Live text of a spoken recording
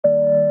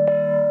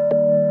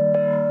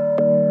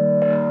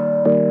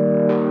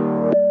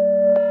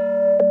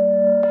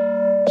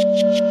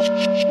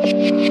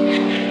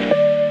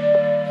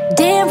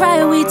Damn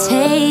right we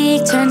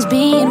take turns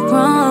being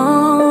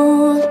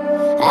wrong.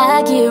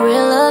 I get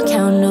real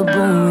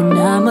accountable when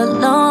I'm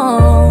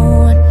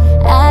alone.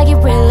 I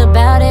get real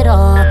about it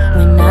all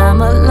when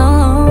I'm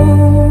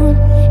alone.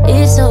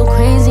 It's so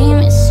crazy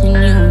missing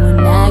you when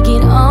I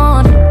get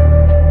on.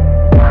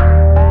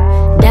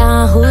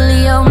 Don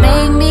Julio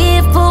make me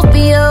a fool for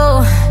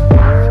you,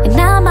 and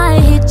I might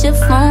hit your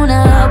phone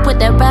up with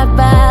that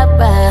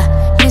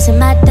rah-rah-rah. Missing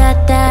my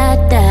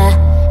da-da-da,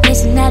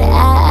 missing that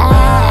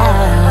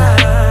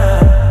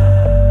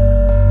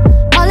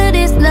all of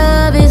this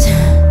love is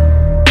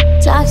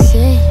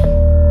toxic.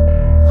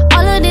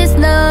 All of this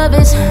love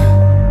is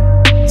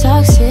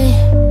toxic.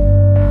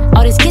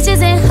 All these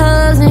kisses and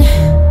hugs and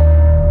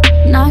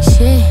knock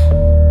shit.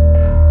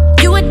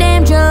 You a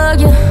damn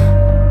drug, you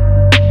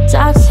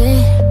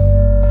toxic.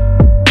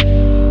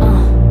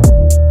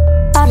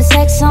 All the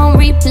sex on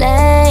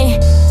replay,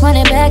 run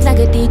it back like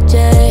a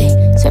DJ.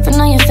 Surfing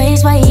on your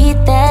face while you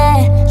eat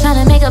that.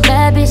 Tryna make a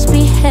bad bitch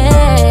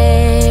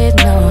behave.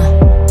 No,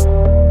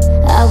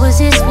 I was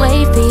just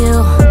wait for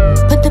you.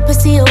 Put the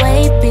pussy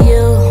away for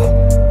you.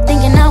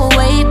 Thinking I would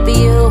wait for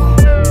you.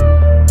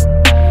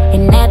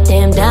 And that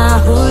damn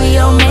Don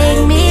Julio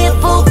make me a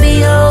fool for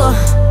you.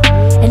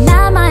 And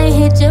I might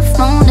hit your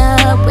phone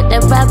up with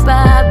that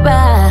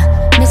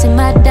rah-rah-rah. Missing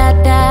my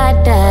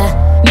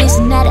da-da-da,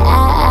 missing that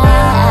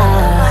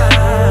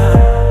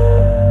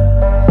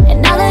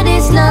And all of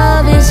this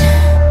love is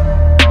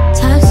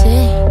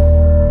toxic.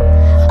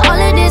 All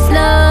of this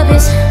love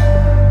is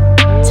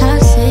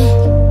toxic.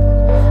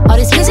 All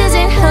these kisses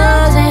and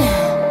hugs and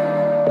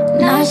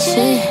not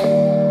shit.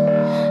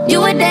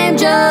 You a damn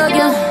drug,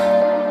 you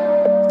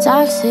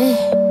toxic.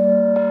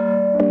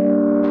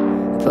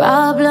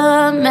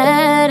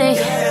 Problematic.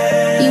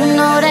 You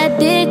know that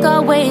dick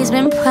always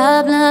been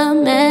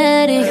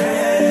problematic.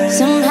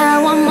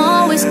 Somehow I'm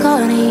always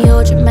caught in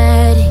your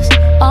dramatics,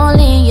 all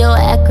in your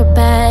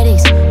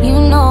acrobatics. You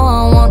know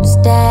I want the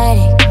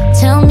static.